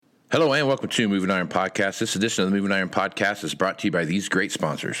Hello and welcome to Moving Iron Podcast. This edition of the Moving Iron Podcast is brought to you by these great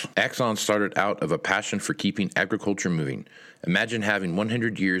sponsors. Axon started out of a passion for keeping agriculture moving. Imagine having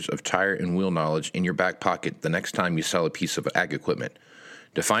 100 years of tire and wheel knowledge in your back pocket the next time you sell a piece of ag equipment.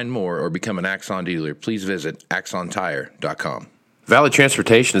 To find more or become an Axon dealer, please visit axontire.com. Valley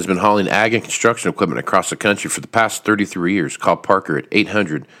Transportation has been hauling ag and construction equipment across the country for the past 33 years. Call Parker at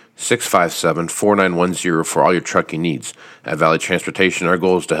 800-657-4910 for all your trucking needs. At Valley Transportation, our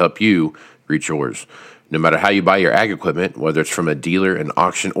goal is to help you reach yours. No matter how you buy your ag equipment, whether it's from a dealer, an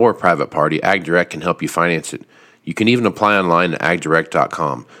auction, or a private party, AgDirect can help you finance it. You can even apply online at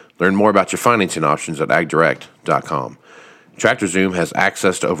agdirect.com. Learn more about your financing options at agdirect.com. TractorZoom has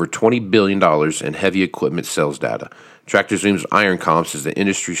access to over $20 billion in heavy equipment sales data. TractorZoom's Iron Comps is the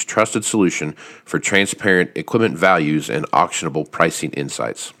industry's trusted solution for transparent equipment values and auctionable pricing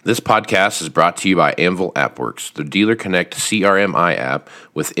insights. This podcast is brought to you by Anvil AppWorks. The Dealer Connect CRMI app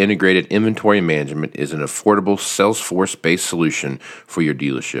with integrated inventory management is an affordable Salesforce-based solution for your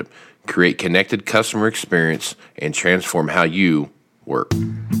dealership. Create connected customer experience and transform how you work.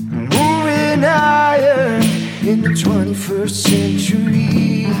 Moving higher in the 21st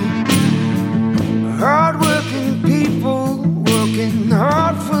century. Hard-working people working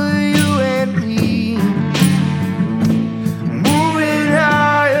hard for you and me. Moving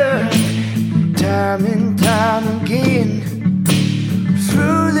higher, time and time again.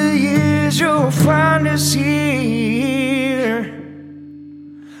 Through the years you'll find us here.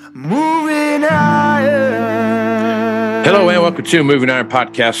 Moving higher. Hello and welcome to Moving Iron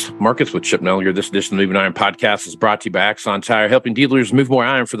Podcast Markets with Chip Nellinger. This edition of the Moving Iron Podcast is brought to you by Axon Tire, helping dealers move more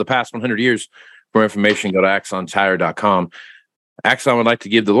iron for the past 100 years. For more information, go to axontire.com. Axon would like to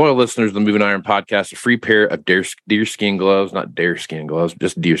give the loyal listeners of the Moving Iron Podcast a free pair of deerskin gloves, not deerskin gloves,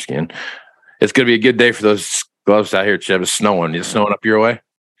 just deerskin. It's going to be a good day for those gloves out here, Chip. It's snowing. Is it snowing up your way?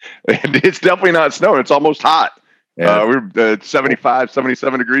 It's definitely not snowing. It's almost hot. Yeah. We were 75,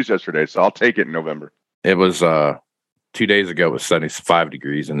 77 degrees yesterday, so I'll take it in November. It was 2 days ago, it was 75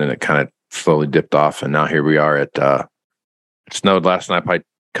 degrees, and then it kind of slowly dipped off, and now here we are at it snowed last night, probably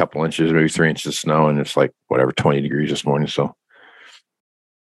couple inches, maybe 3 inches of snow, and it's like 20 degrees this morning. So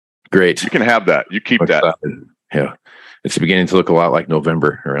great. You can have that. You keep that. Yeah. It's beginning to look a lot like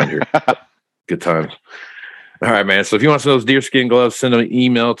November around here. Good times. All right, man. So if you want some of those deerskin gloves, send an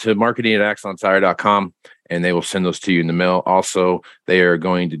email to marketing@axontire.com and they will send those to you in the mail. Also, they are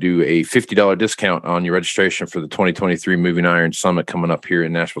going to do a $50 discount on your registration for the 2023 Moving Iron Summit coming up here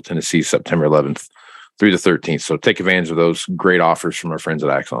in Nashville, Tennessee, September 11th. Through the 13th. So take advantage of those great offers from our friends at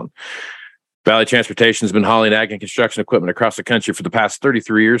Axon. Valley Transportation has been hauling ag and construction equipment across the country for the past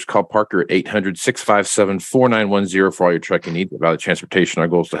 33 years. Call Parker at 800-657-4910 for all your trucking needs. At Valley Transportation, our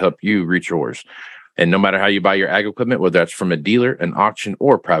goal is to help you reach yours. And no matter how you buy your ag equipment, whether that's from a dealer, an auction,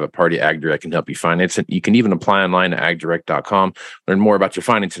 or private party, AgDirect can help you finance it. You can even apply online at agdirect.com. Learn more about your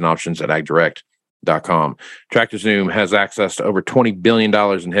financing options at agdirect.com. TractorZoom has access to over $20 billion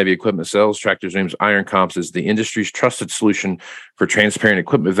in heavy equipment sales. TractorZoom's Iron Comps is the industry's trusted solution for transparent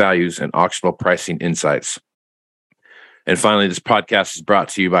equipment values and auctionable pricing insights. And finally, this podcast is brought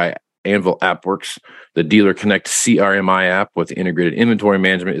to you by Anvil AppWorks. The Dealer Connect CRMI app with integrated inventory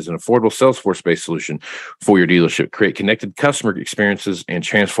management is an affordable Salesforce-based solution for your dealership. Create connected customer experiences and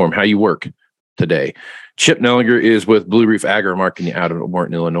transform how you work today. Chip Nellinger is with Blue Reef Agri Marketing out of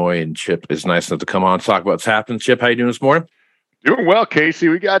Morton, Illinois, and Chip is nice enough to come on and talk about what's happening. Chip, how you doing this morning? Doing well, Casey.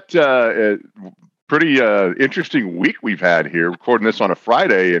 We got a pretty interesting week we've had here. Recording this on a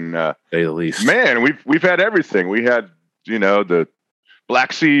Friday, and say the least. Man, we've had everything. We had the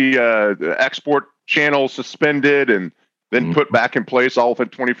Black Sea export channel suspended and then put back in place all within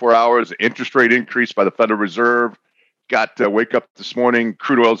 24 hours. Interest rate increase by the Federal Reserve. Got wake up this morning.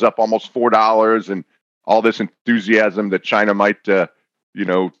 Crude oil's up almost $4, and all this enthusiasm that China might, kind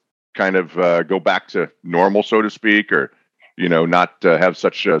of go back to normal, so to speak, or, not have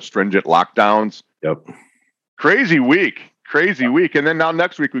such stringent lockdowns. Yep. Crazy week. And then now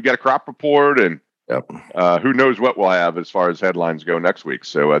next week, we've got a crop report, and who knows what we'll have as far as headlines go next week.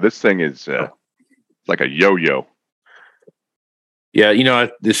 So this thing is it's like a yo-yo. Yeah,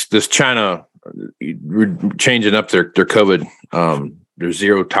 this China, we're changing up their COVID, their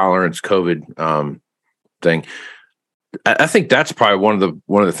zero tolerance COVID thing. I think that's probably one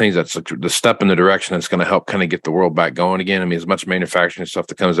of the things that's the step in the direction that's going to help kind of get the world back going again. I mean, as much manufacturing stuff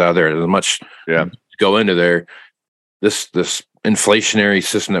that comes out of there, as much go into there. This inflationary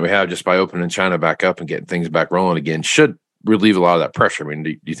system that we have just by opening China back up and getting things back rolling again should relieve a lot of that pressure. I mean,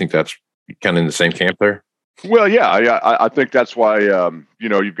 do you think that's kind of in the same camp there? Well, yeah, I think that's why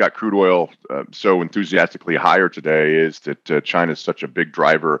you've got crude oil so enthusiastically higher today is that China is such a big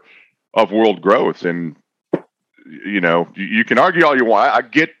driver of world growth, and you can argue all you want. I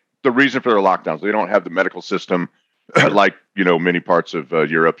get the reason for their lockdowns. They don't have the medical system like many parts of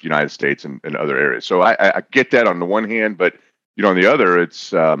Europe, United States, and other areas. So I get that on the one hand, but on the other,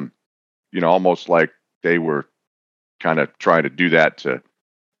 it's almost like they were kind of trying to do that to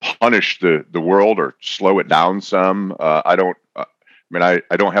punish the world or slow it down some. I don't. I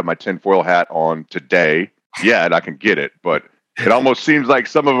don't have my tinfoil hat on today yet. I can get it, but it almost seems like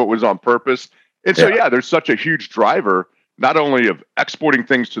some of it was on purpose. And so, there's such a huge driver, not only of exporting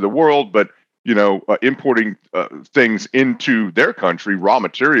things to the world, but importing things into their country, raw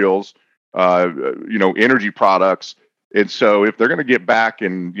materials, energy products. And so, if they're going to get back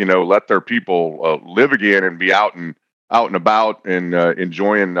and let their people live again and be out and about and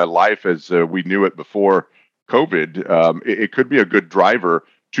enjoying life as we knew it before COVID, it could be a good driver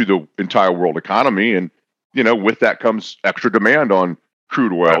to the entire world economy. And with that comes extra demand on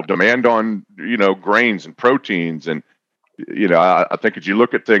crude oil, demand on grains and proteins, and I think as you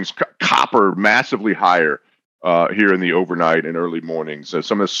look at things, copper massively higher here in the overnight and early mornings.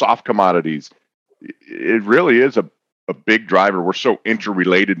 Some of the soft commodities, it really is a big driver. We're so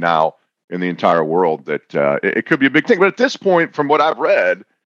interrelated now in the entire world that it could be a big thing. But at this point, from what I've read,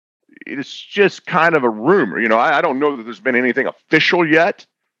 it's just kind of a rumor. I don't know that there's been anything official yet.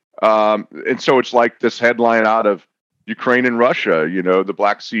 And so it's like this headline out of Ukraine and Russia, the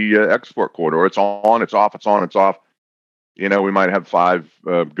Black Sea export corridor. It's on, it's off, it's on, it's off. We might have 5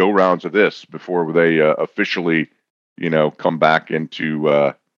 go rounds of this before they officially, come back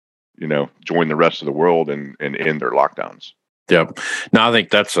into, join the rest of the world and end their lockdowns. Yep. No, I think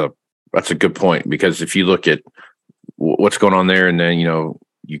that's a good point, because if you look at what's going on there, and then,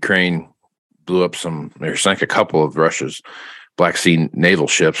 Ukraine blew up or sank a couple of Russia's Black Sea naval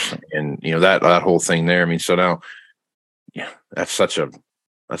ships, and, that whole thing there. I mean, so now, that's such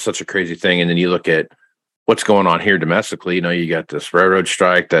a crazy thing. And then you look at what's going on here domestically. You got this railroad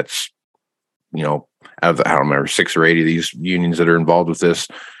strike that's, out of the, I don't remember, 6 or 8 of these unions that are involved with this.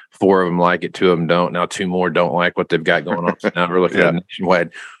 4 of them like it, 2 of them don't. Now 2 more don't like what they've got going on. So now we're looking at a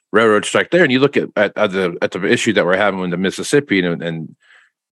nationwide railroad strike there. And you look at the issue that we're having in the Mississippi, and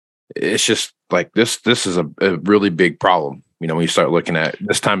it's just like this is a really big problem. When you start looking at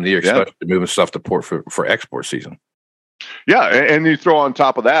this time of the year, especially moving stuff to port for export season. Yeah, and you throw on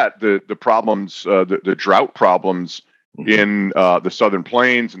top of that the problems, the drought problems in the Southern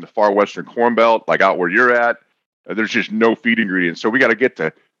Plains and the far Western Corn Belt, like out where you're at. There's just no feed ingredients, so we got to get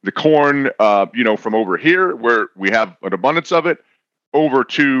the corn, from over here where we have an abundance of it, over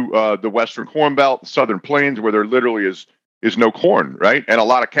to the Western Corn Belt, the Southern Plains, where there literally is no corn, right, and a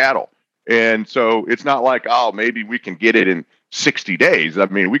lot of cattle. And so it's not like, maybe we can get it in 60 days. I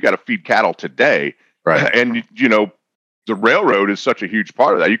mean, we got to feed cattle today, right? And the railroad is such a huge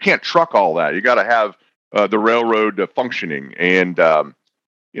part of that. You can't truck all that. You got to have the railroad functioning, and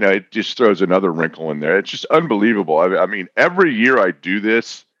it just throws another wrinkle in there. It's just unbelievable. I mean, every year I do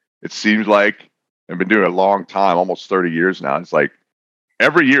this, it seems like I've been doing it a long time, almost 30 years now. It's like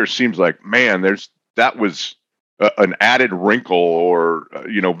every year seems like, man, that was an added wrinkle, or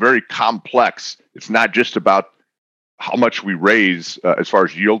very complex. It's not just about how much we raise as far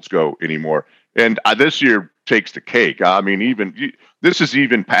as yields go anymore. And this year takes the cake. I mean, this is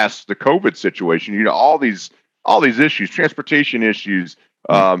even past the COVID situation. All these issues, transportation issues,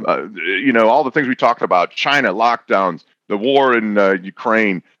 all the things we talked about, China lockdowns, the war in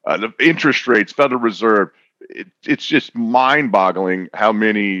Ukraine, the interest rates, Federal Reserve. It's just mind-boggling how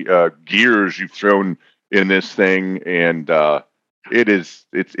many gears you've thrown in this thing, and it's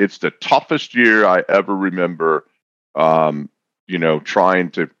the toughest year I ever remember.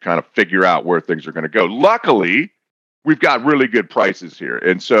 Trying to kind of figure out where things are going to go. Luckily, we've got really good prices here,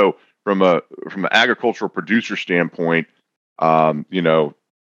 and so from an agricultural producer standpoint,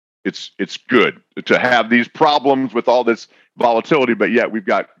 it's good to have these problems with all this volatility, but yet we've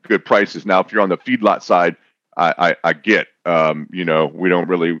got good prices. Now, if you're on the feedlot side, I get, we don't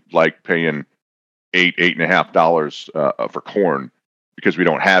really like paying $8.50 for corn because we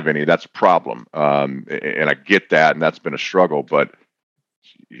don't have any. That's a problem. And I get that. And that's been a struggle, but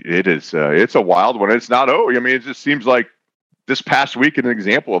it's a wild one. It's not, it just seems like this past week is an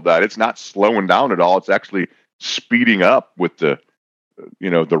example of that. It's not slowing down at all. It's actually speeding up with the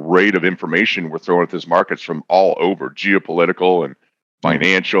rate of information we're throwing at this markets from all over, geopolitical and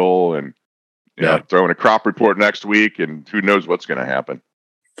financial, and throwing a crop report next week, and who knows what's going to happen.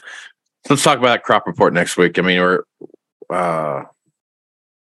 Let's talk about that crop report next week. I mean,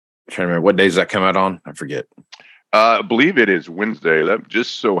 trying to remember what days that come out on. I forget. I believe it is Wednesday. That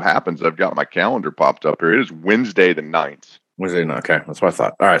just so happens I've got my calendar popped up here. It is Wednesday the 9th. Wednesday, okay, that's what I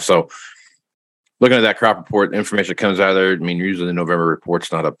thought. All right, so looking at that crop report, information that comes out of there. I mean, usually the November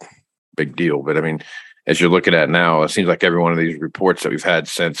report's not a big deal, but I mean, as you're looking at now, it seems like every one of these reports that we've had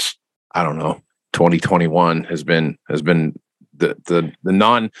since, I don't know, 2021 has been the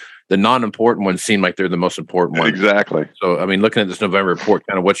non-important ones seem like they're the most important ones. Exactly. So, I mean, looking at this November report,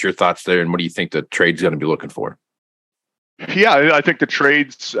 kind of what's your thoughts there, and what do you think the trade's going to be looking for? Yeah, I think the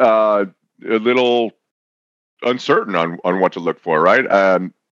trade's a little uncertain on what to look for, right?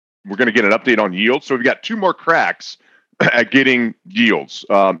 We're going to get an update on yield. So we've got 2 more cracks at getting yields.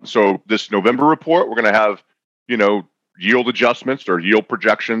 So this November report, we're going to have, yield adjustments or yield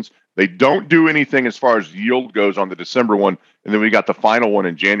projections. They don't do anything as far as yield goes on the December one. And then we got the final one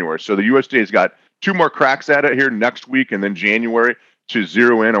in January. So the USDA's got 2 more cracks at it here next week and then January to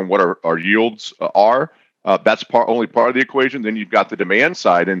zero in on what our yields are. That's only part of the equation. Then you've got the demand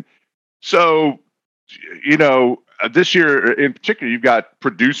side. And so, this year in particular, you've got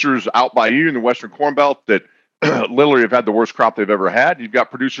producers out by you in the Western Corn Belt that literally have had the worst crop they've ever had. You've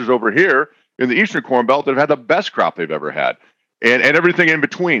got producers over here in the Eastern Corn Belt that have had the best crop they've ever had, and everything in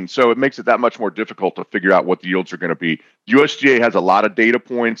between. So it makes it that much more difficult to figure out what the yields are going to be. USDA has a lot of data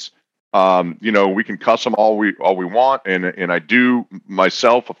points. We can cuss them all we want, and I do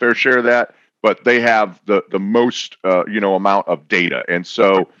myself a fair share of that. But they have the most amount of data, and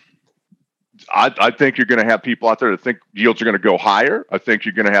so I think you're going to have people out there that think yields are going to go higher. I think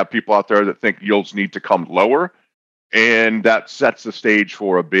you're going to have people out there that think yields need to come lower, and that sets the stage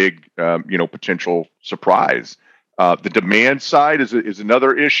for a big potential surprise. The demand side is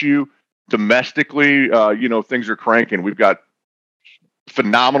another issue. Domestically, things are cranking. We've got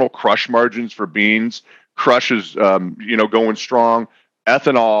phenomenal crush margins for beans. Crush is going strong.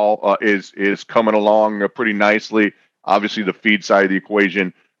 Ethanol is coming along pretty nicely. Obviously, the feed side of the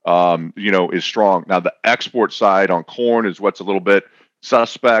equation, is strong. Now, the export side on corn is what's a little bit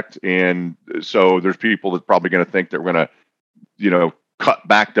suspect, and so there's people that's probably going to think that we're going to, cut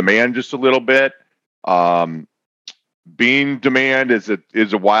back demand just a little bit. Bean demand is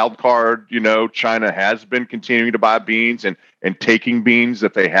a wild card. China has been continuing to buy beans and taking beans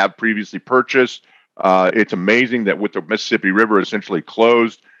that they have previously purchased. It's amazing that with the Mississippi River essentially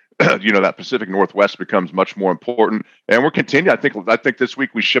closed, that Pacific Northwest becomes much more important. And we're continuing. I think this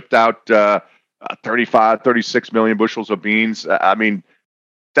week we shipped out 36 million bushels of beans. I mean,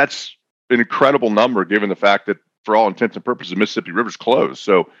 that's an incredible number given the fact that for all intents and purposes, the Mississippi River's closed.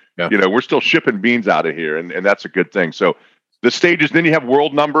 So, we're still shipping beans out of here, and that's a good thing. So the stages, then you have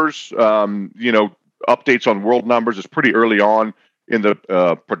world numbers, updates on world numbers. It's pretty early on in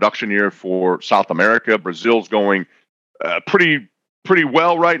the production year for South America. Brazil's going pretty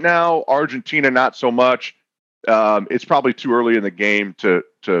well right now. Argentina, not so much. It's probably too early in the game to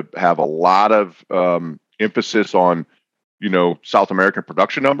have a lot of emphasis on, South American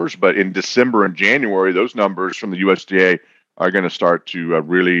production numbers. But in December and January, those numbers from the USDA are going to start to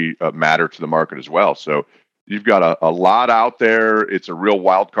really matter to the market as well. So you've got a lot out there. It's a real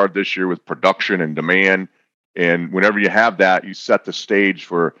wild card this year with production and demand. And whenever you have that, you set the stage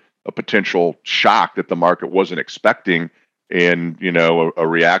for a potential shock that the market wasn't expecting, and a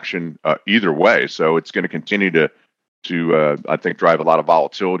reaction either way. So it's going to continue to I think drive a lot of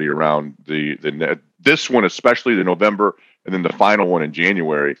volatility around this one, especially the November, and then the final one in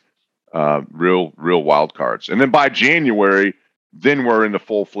January. Real wild cards. And then by January, then we're in the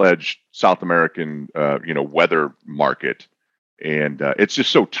full-fledged South American weather market, and it's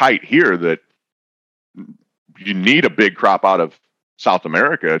just so tight here that you need a big crop out of South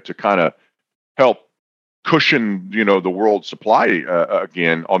America to kind of help cushion, the world supply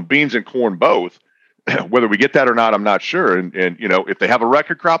again on beans and corn both. Whether we get that or not, I'm not sure. And if they have a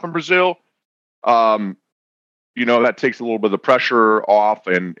record crop in Brazil, that takes a little bit of the pressure off,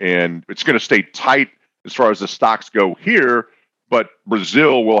 and it's going to stay tight as far as the stocks go here. But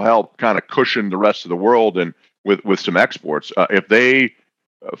Brazil will help kind of cushion the rest of the world and with some exports. If they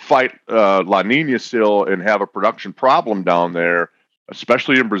fight La Nina still and have a production problem down there,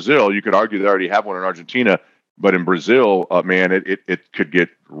 especially in Brazil, you could argue they already have one in Argentina, but in Brazil, man, it could get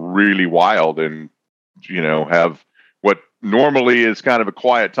really wild and, have what normally is kind of a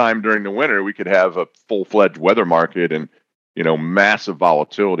quiet time during the winter. We could have a full-fledged weather market and, massive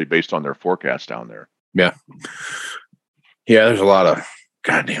volatility based on their forecast down there. Yeah. Yeah, there's a lot of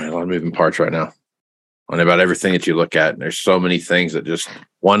moving parts right now on about everything that you look at. And there's so many things that just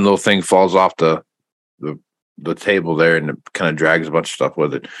one little thing falls off the table there, and it kind of drags a bunch of stuff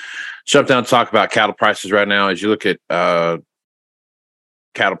with it. Jump down and talk about cattle prices right now. As you look at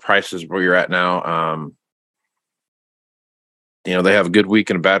cattle prices where you're at now, they have a good week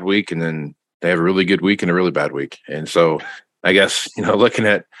and a bad week, and then they have a really good week and a really bad week. And so I guess, looking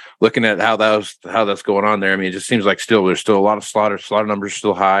at how that's going on there, I mean, it just seems like there's still a lot of slaughter numbers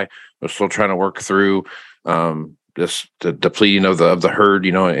still high. We're still trying to work through this the depleting of the herd,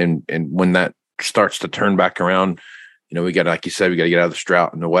 and when that starts to turn back around, we got, like you said, we got to get out of this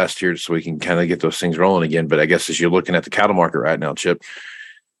drought in the West here so we can kind of get those things rolling again. But I guess as you're looking at the cattle market right now, Chip,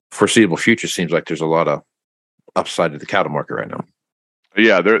 foreseeable future seems like there's a lot of upside to the cattle market right now.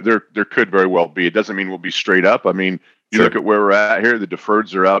 Yeah, there could very well be. It doesn't mean we'll be straight up. I mean, you look at where we're at here, the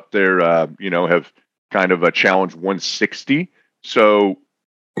deferreds are out there, have kind of a challenge 160. So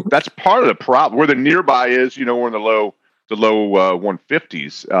that's part of the problem. Where the nearby is, we're in the low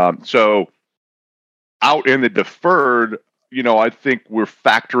 150s. So out in the deferred, I think we're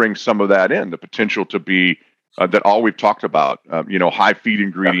factoring some of that in, the potential to be that all we've talked about, high feed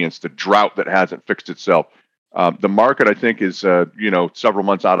ingredients, the drought that hasn't fixed itself. The market, I think, is, several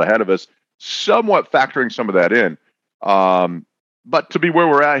months out ahead of us, somewhat factoring some of that in. But to be where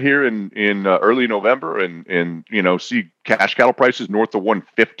we're at here in early November and see cash cattle prices north of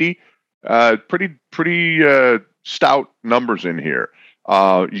 150, pretty stout numbers in here.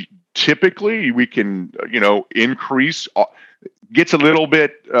 Typically, we can, increase, gets a little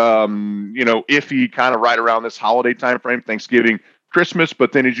bit, iffy kind of right around this holiday time frame, Thanksgiving, Christmas.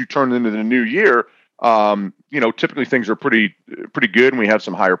 But then as you turn into the new year, typically things are pretty good, and we have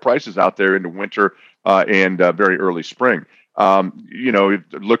some higher prices out there into winter and very early spring.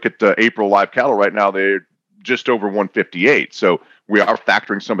 Look at the April live cattle right now; they're just over 158. So we are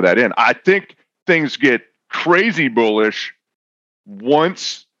factoring some of that in. I think things get crazy bullish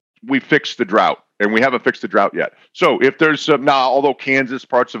once we fix the drought, and we haven't fixed the drought yet. So if there's now, although Kansas,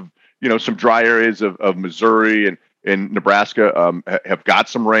 parts of some dry areas of Missouri and Nebraska have got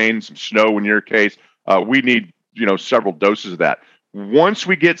some rain, some snow in your case. We need, several doses of that. Once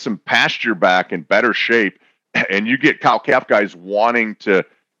we get some pasture back in better shape, and you get cow-calf guys wanting to,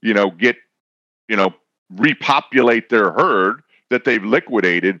 repopulate their herd that they've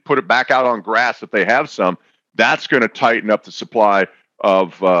liquidated, put it back out on grass if they have some, that's going to tighten up the supply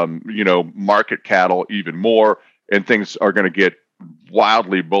of, market cattle even more, and things are going to get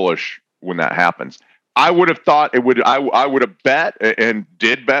wildly bullish when that happens. I would have thought it would. I would have bet and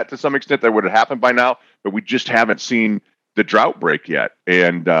did bet to some extent that would have happened by now, but we just haven't seen the drought break yet.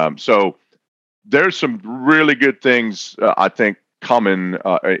 And so there's some really good things I think coming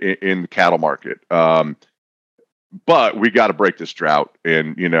in the cattle market. But we got to break this drought,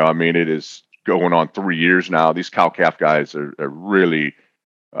 and it is going on 3 years now. These cow calf guys are really,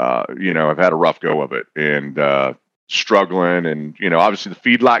 have had a rough go of it and struggling. And obviously the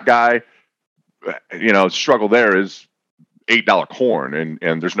feedlot guy. Struggle there is $8 corn,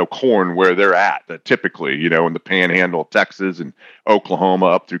 and there's no corn where they're at. That typically, in the panhandle of Texas and Oklahoma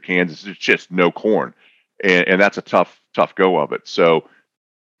up through Kansas, there's just no corn, and that's a tough go of it. So,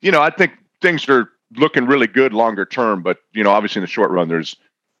 I think things are looking really good longer term, but obviously in the short run, there's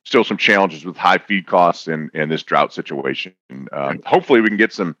still some challenges with high feed costs and this drought situation. Hopefully, we can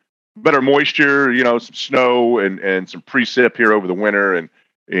get some better moisture, some snow and some precip here over the winter, and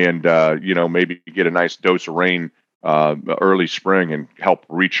maybe get a nice dose of rain early spring and help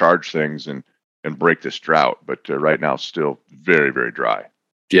recharge things and break this drought. But right now, still very, very dry.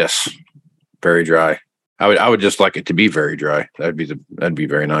 Yes, very dry. I would just like it to be very dry. That'd be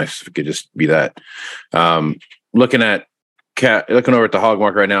very nice if it could just be that. Looking over at the hog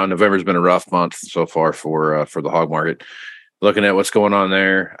market right now, November's been a rough month so far for the hog market. Looking at what's going on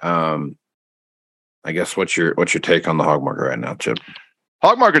there, I guess what's your take on the hog market right now, Chip?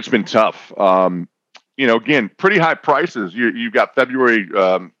 Hog market's been tough. Again, pretty high prices. You've got February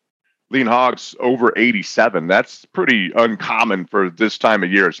lean hogs over 87. That's pretty uncommon for this time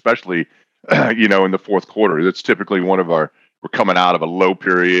of year, especially, in the fourth quarter. That's typically we're coming out of a low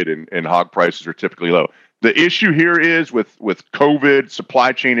period and hog prices are typically low. The issue here is with COVID,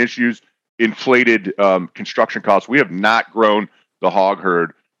 supply chain issues, inflated construction costs. We have not grown the hog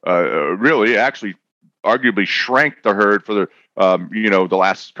herd, really, actually, arguably shrank the herd for the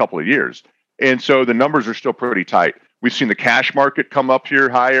last couple of years. And so the numbers are still pretty tight. We've seen the cash market come up here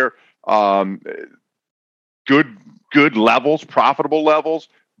higher, good levels, profitable levels.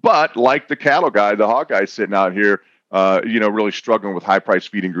 But like the cattle guy, the hog guy sitting out here, really struggling with high price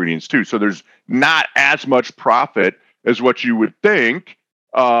feed ingredients too. So there's not as much profit as what you would think,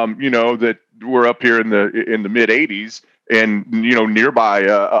 that we're up here in the mid 80s and, nearby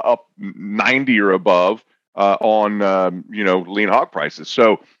up 90 or above on lean hog prices.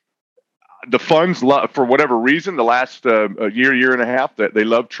 So the funds love, for whatever reason, the last year and a half, that they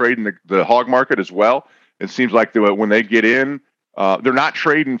love trading the hog market as well. It seems like when they get in, they're not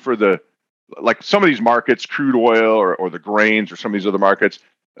trading for like some of these markets, crude oil or the grains or some of these other markets.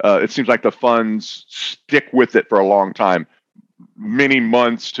 It seems like the funds stick with it for a long time, many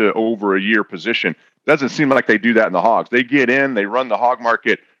months to over a year position. Doesn't seem like they do that in the hogs. They get in, they run the hog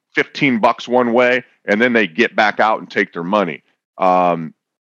market $15 one way, and then they get back out and take their money. And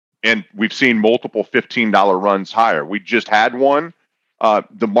we've seen multiple $15 runs higher. We just had one.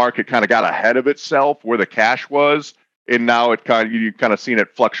 The market kind of got ahead of itself where the cash was, and now you kind of seen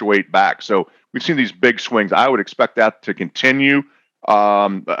it fluctuate back. So we've seen these big swings. I would expect that to continue.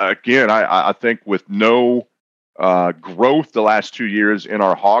 Again, I think with no growth the last 2 years in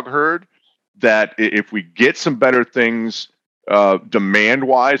our hog herd, that if we get some better things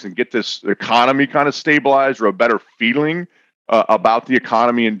demand-wise and get this economy kind of stabilized or a better feeling about the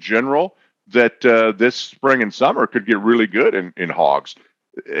economy in general, that this spring and summer could get really good in hogs.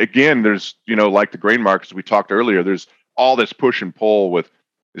 Again, there's, like the grain markets we talked earlier, there's all this push and pull with,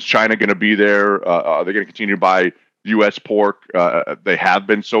 is China going to be there? Are they going to continue to buy U.S. pork? They have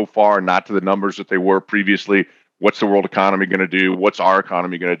been so far, not to the numbers that they were previously. What's the world economy going to do? What's our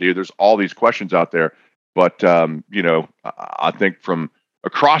economy going to do? There's all these questions out there. But, I think from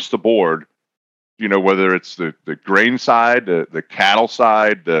across the board, whether it's the grain side, the cattle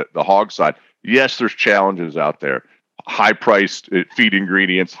side, the hog side, yes, there's challenges out there. High-priced feed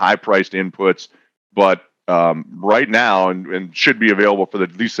ingredients, high-priced inputs. But right now, and should be available for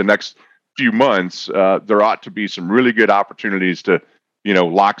at least the next few months, there ought to be some really good opportunities to,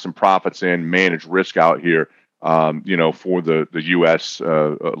 lock some profits in, manage risk out here, for the U.S.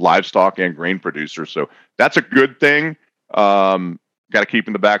 Livestock and grain producers. So that's a good thing. Got to keep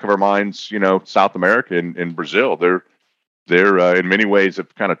in the back of our minds, South America and Brazil. They're in many ways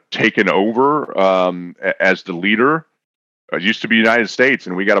have kind of taken over as the leader. It used to be the United States,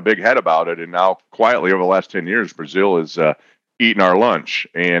 and we got a big head about it. And now, quietly over the last 10 years, Brazil is eating our lunch,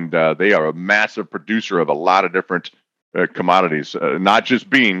 and they are a massive producer of a lot of different commodities, not just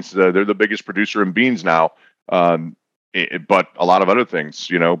beans. They're the biggest producer in beans now, but a lot of other things,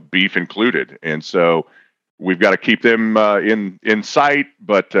 beef included. And so we've got to keep them in sight,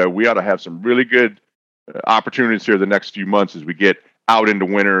 but we ought to have some really good opportunities here the next few months as we get out into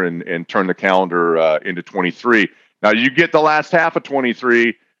winter and turn the calendar into 23. Now, you get the last half of 23,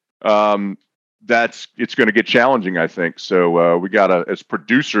 it's going to get challenging, I think. So we got to, as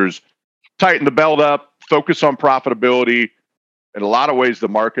producers, tighten the belt up, focus on profitability. In a lot of ways, the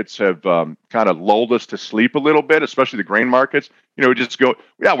markets have kind of lulled us to sleep a little bit, especially the grain markets. Just go,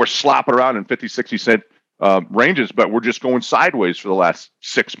 we're slopping around in 50, 60 cent ranges, but we're just going sideways for the last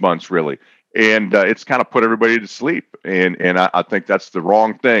 6 months, really. And it's kind of put everybody to sleep. And I think that's the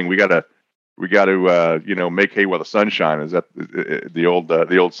wrong thing. We got to make hay while the sun shines. Is that the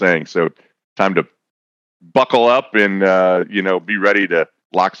old saying? So time to buckle up and be ready to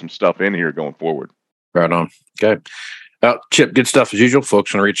lock some stuff in here going forward. Right on. Okay. Chip, good stuff as usual.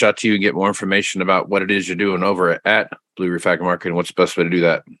 Folks want to reach out to you and get more information about what it is you're doing over at Blue Reef Marketing. What's the best way to do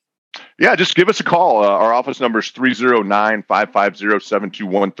that? Yeah, just give us a call. Our office number is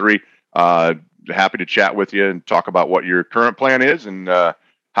 309-550-7213. Happy to chat with you and talk about what your current plan is and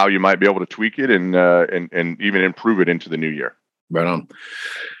how you might be able to tweak it and even improve it into the new year. Right on.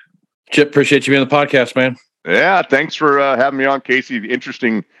 Chip, appreciate you being on the podcast, man. Yeah, thanks for having me on, Casey.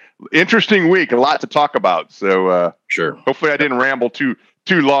 Interesting week, a lot to talk about. So sure. Hopefully I didn't ramble too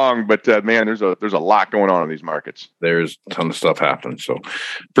long, but man, there's a lot going on in these markets. There's a ton of stuff happening. So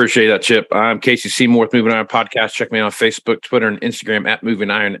appreciate that, Chip. I'm Casey Seymour with Moving Iron Podcast. Check me out on Facebook, Twitter, and Instagram at Moving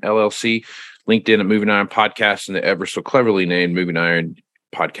Iron LLC, LinkedIn at Moving Iron Podcast, and the ever so cleverly named Moving Iron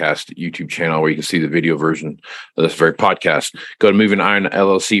Podcast YouTube channel where you can see the video version of this very podcast. Go to Moving Iron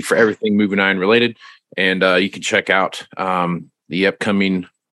LLC for everything Moving Iron related. And you can check out the upcoming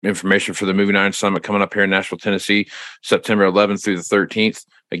information for the Moving Iron Summit coming up here in Nashville, Tennessee, September 11th through the 13th.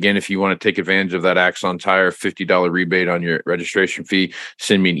 Again, if you want to take advantage of that Axon Tire $50 rebate on your registration fee,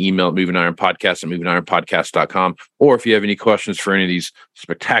 send me an email at movingironpodcast@movingironpodcast.com. Or if you have any questions for any of these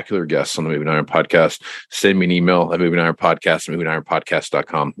spectacular guests on the Moving Iron Podcast, send me an email at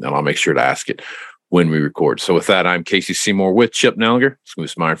movingironpodcast@movingironpodcast.com, and I'll make sure to ask it when we record. So with that, I'm Casey Seymour with Chip Nellinger.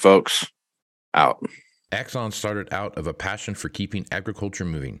 Smooth Iron folks, out. Axon started out of a passion for keeping agriculture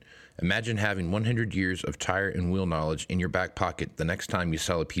moving. Imagine having 100 years of tire and wheel knowledge in your back pocket the next time you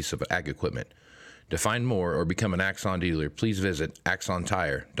sell a piece of ag equipment. To find more or become an Axon dealer, please visit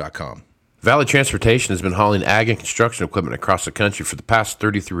axontire.com. Valley Transportation has been hauling ag and construction equipment across the country for the past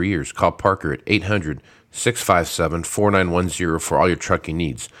 33 years. Call Parker at 800-657-4910 for all your trucking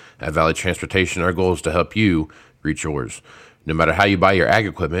needs. At Valley Transportation, our goal is to help you reach yours. No matter how you buy your ag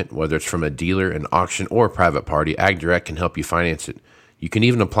equipment, whether it's from a dealer, an auction, or a private party, AgDirect can help you finance it. You can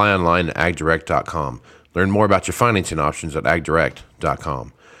even apply online at agdirect.com. Learn more about your financing options at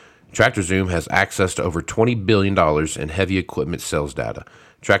agdirect.com. TractorZoom has access to over $20 billion in heavy equipment sales data.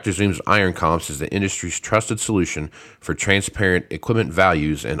 TractorZoom's Iron Comps is the industry's trusted solution for transparent equipment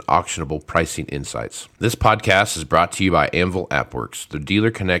values and auctionable pricing insights. This podcast is brought to you by Anvil AppWorks. The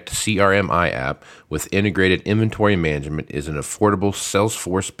Dealer Connect CRMI app with integrated inventory management is an affordable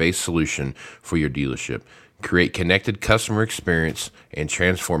Salesforce-based solution for your dealership. Create connected customer experience and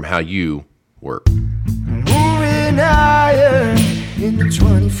transform how you work. Moving higher in the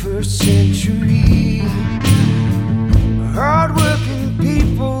 21st century.